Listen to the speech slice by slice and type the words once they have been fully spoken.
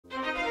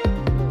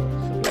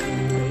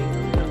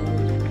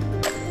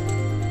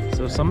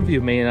some of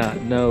you may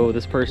not know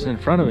this person in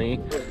front of me,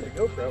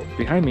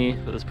 behind me,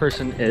 but this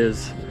person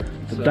is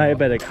the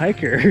diabetic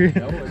hiker.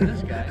 No,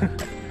 this guy.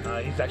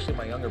 He's actually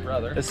my younger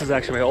brother. This is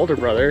actually my older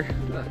brother.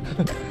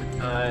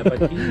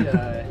 But he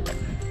is...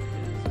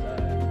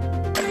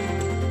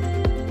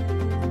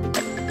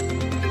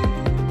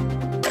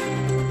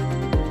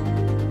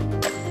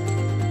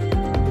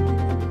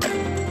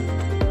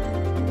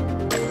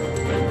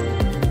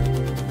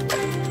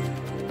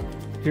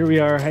 Here we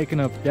are hiking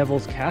up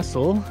Devil's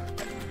Castle.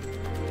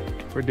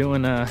 We're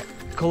doing a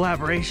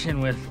collaboration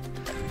with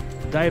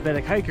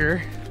Diabetic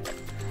Hiker.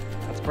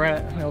 That's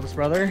Brett, my oldest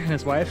brother, and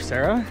his wife,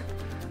 Sarah.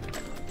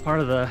 Part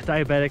of the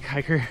Diabetic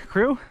Hiker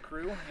crew.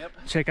 Yep.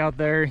 Check out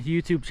their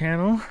YouTube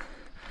channel.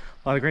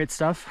 A lot of great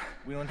stuff.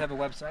 We don't have a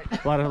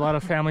website. A lot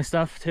of family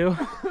stuff too. A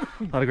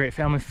lot of great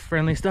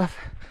family-friendly stuff.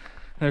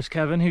 And there's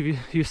Kevin, who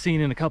you've seen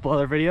in a couple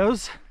other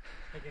videos.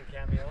 Making a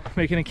cameo.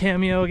 Making a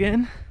cameo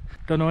again.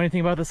 Don't know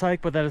anything about this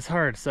hike, but that is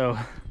hard, so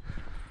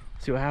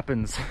see what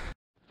happens.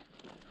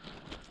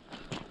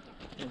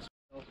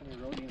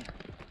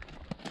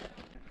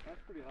 That's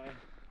pretty high.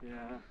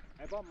 Yeah.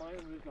 I bought mine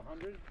when it was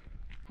 100.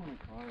 Oh my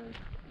car. It's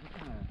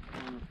kind of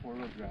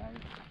four-wheel drive.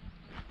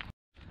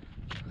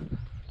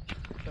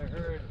 I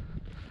heard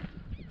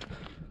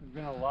there's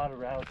been a lot of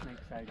rattlesnake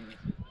sightings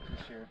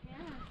this year. Yeah.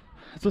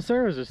 That's what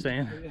Sarah was just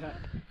saying. Yeah.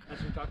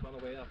 That's what we talked about on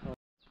the way up.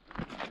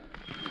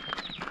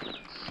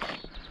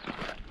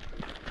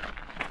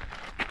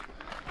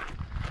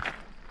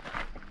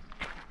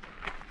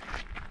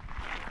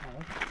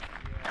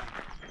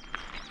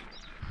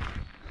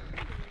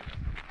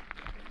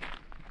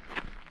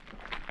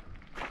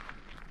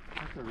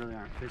 There really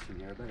aren't fish in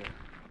here, but yeah.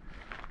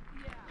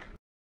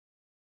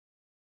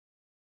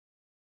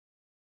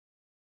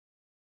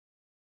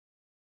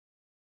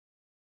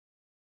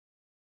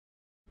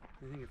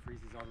 Do you think it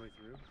freezes all the way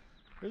through?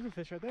 There's a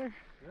fish right there.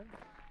 Really?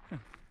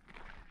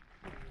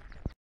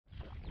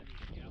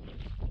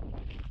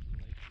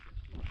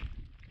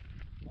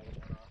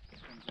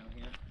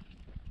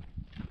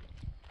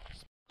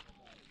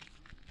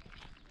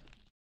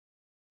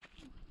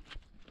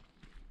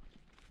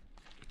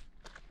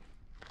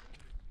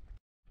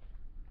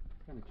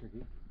 Kind of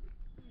tricky.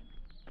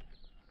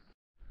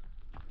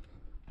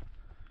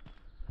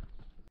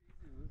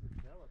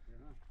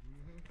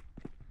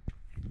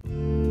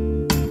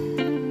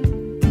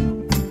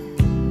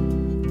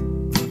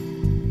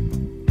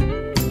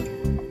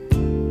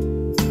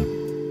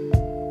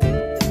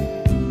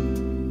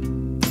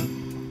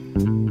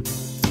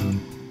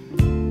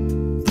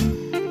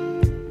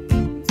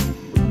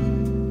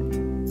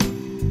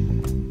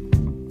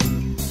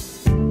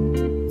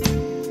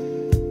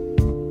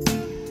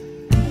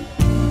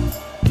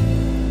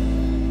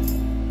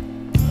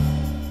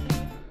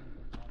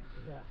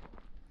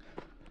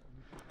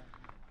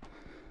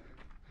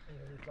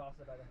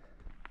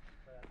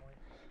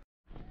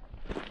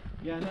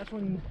 Yeah, and that's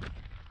when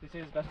they say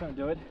it's the best time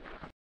to do it.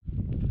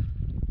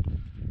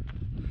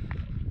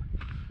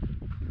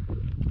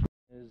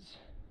 Is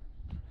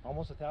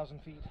almost 1,000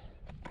 feet.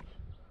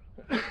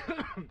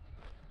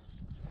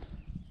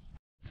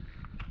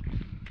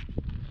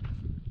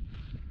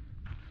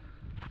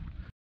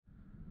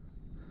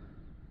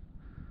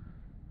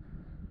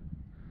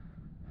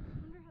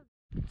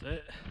 That's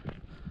it.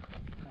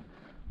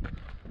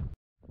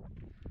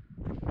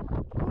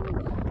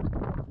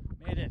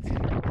 Made it.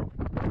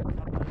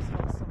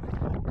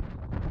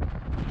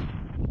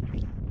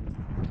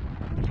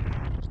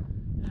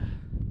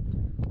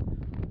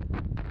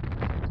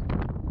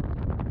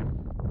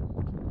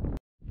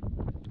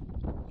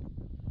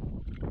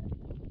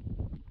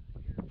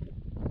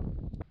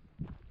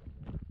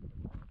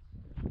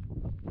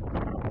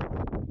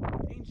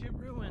 Ancient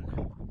ruin.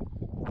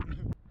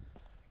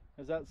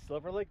 Is that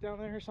Silver Lake down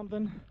there or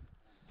something?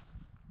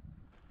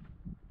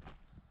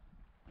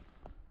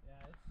 Yeah,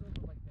 it's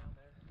Silver Lake down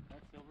there.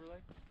 That's Silver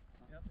Lake?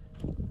 Yep.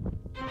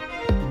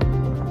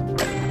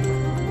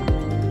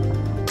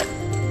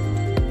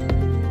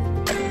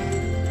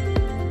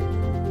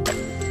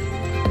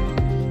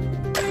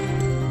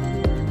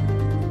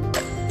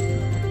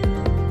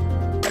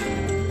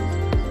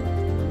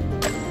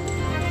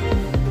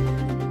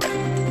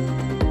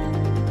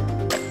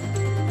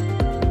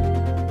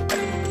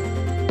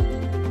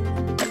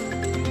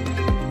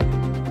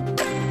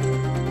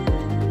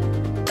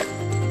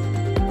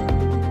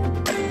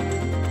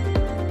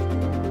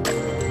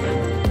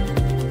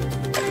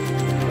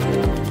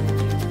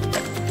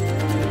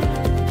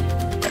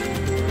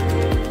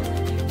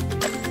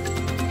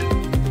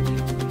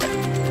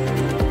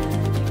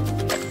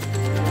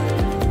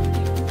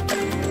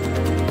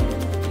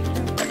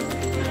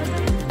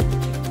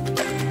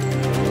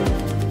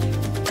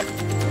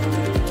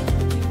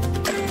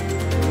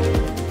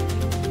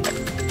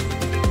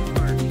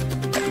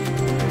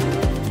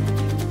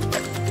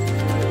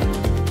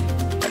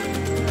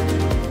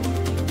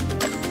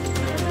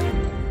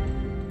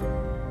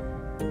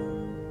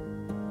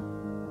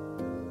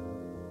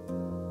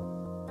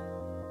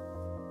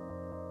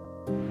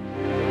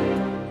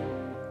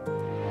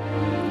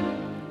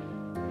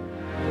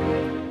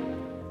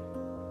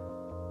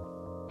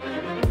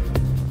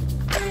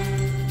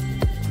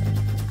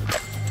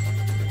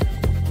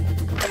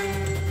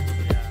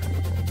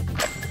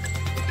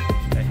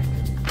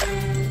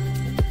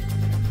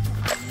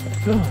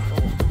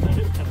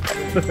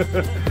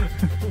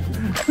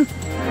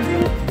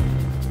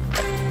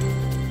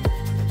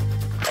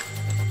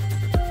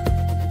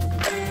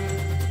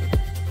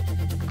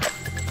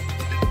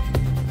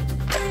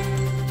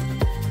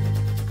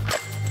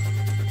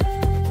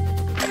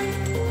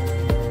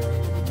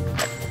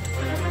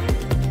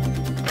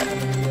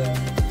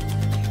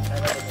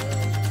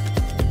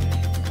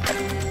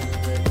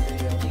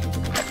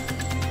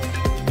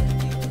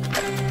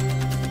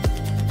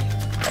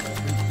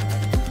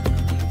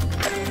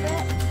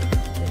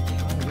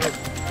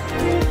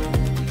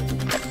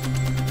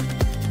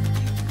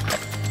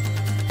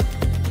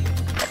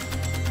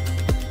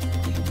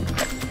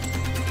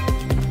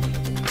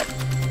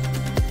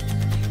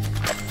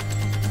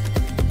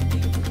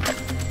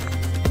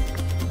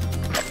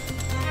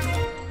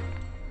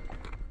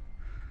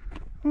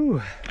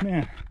 Ooh,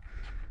 man.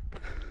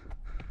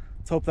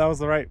 Let's hope that was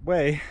the right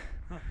way.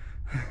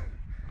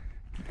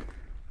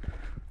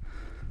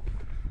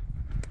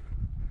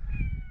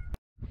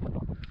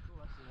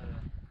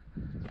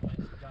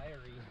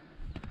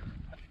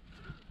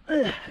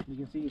 You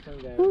can see some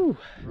guy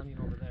running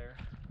over there.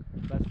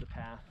 That's the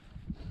path.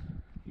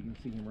 You can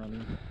see him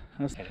running.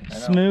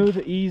 That's smooth,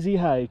 easy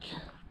hike.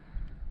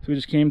 So we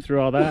just came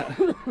through all that,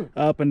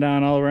 up and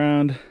down, all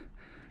around,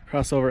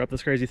 cross over up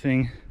this crazy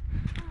thing,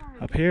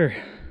 up here.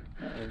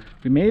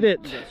 We made it.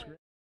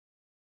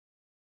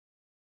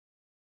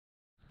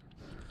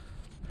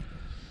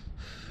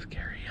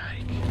 Scary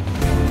hike.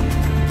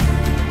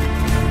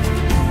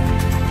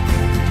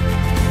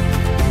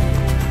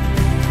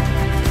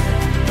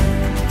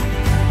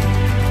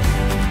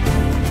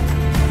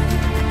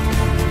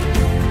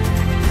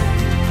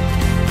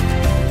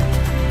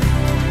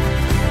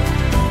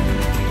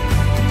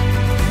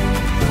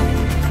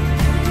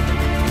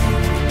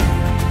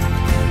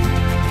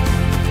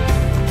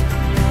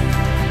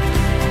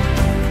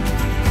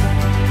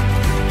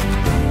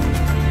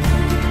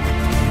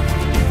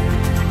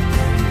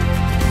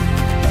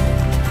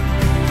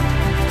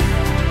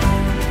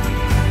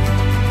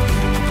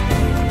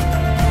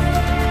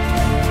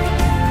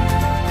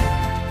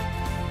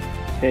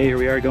 Okay, here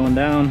we are going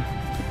down.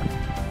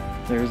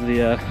 There's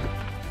the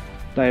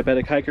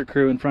diabetic hiker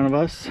crew in front of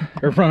us,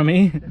 or in front of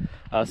me,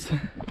 us.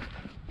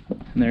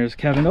 And there's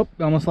Kevin. Oh,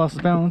 almost lost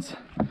his balance.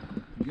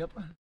 Yep.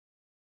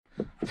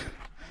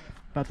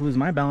 About to lose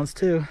my balance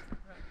too.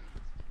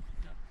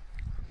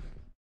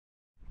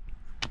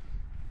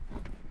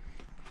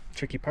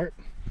 Tricky part.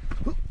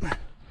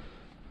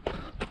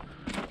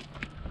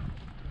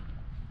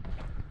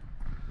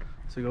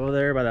 So go over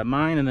there by that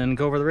mine and then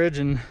go over the ridge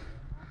and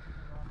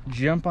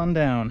jump on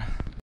down.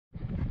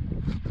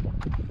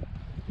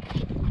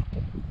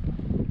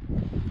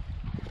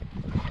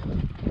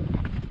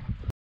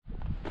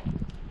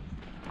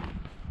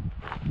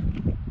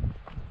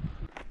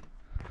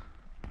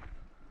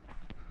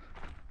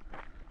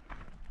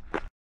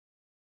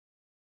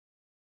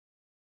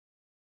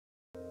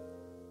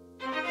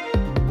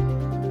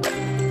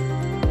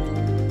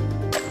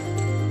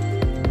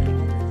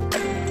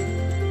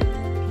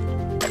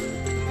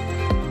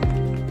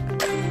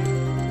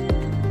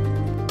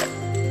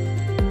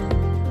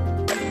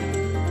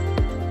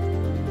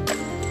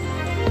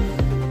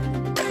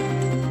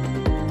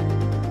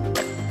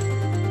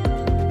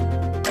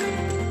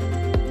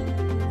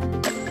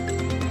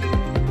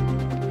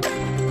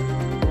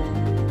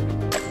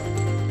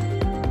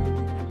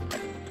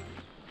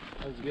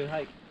 That was a good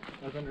hike.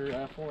 That was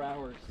under 4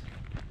 hours.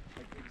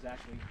 Like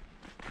exactly.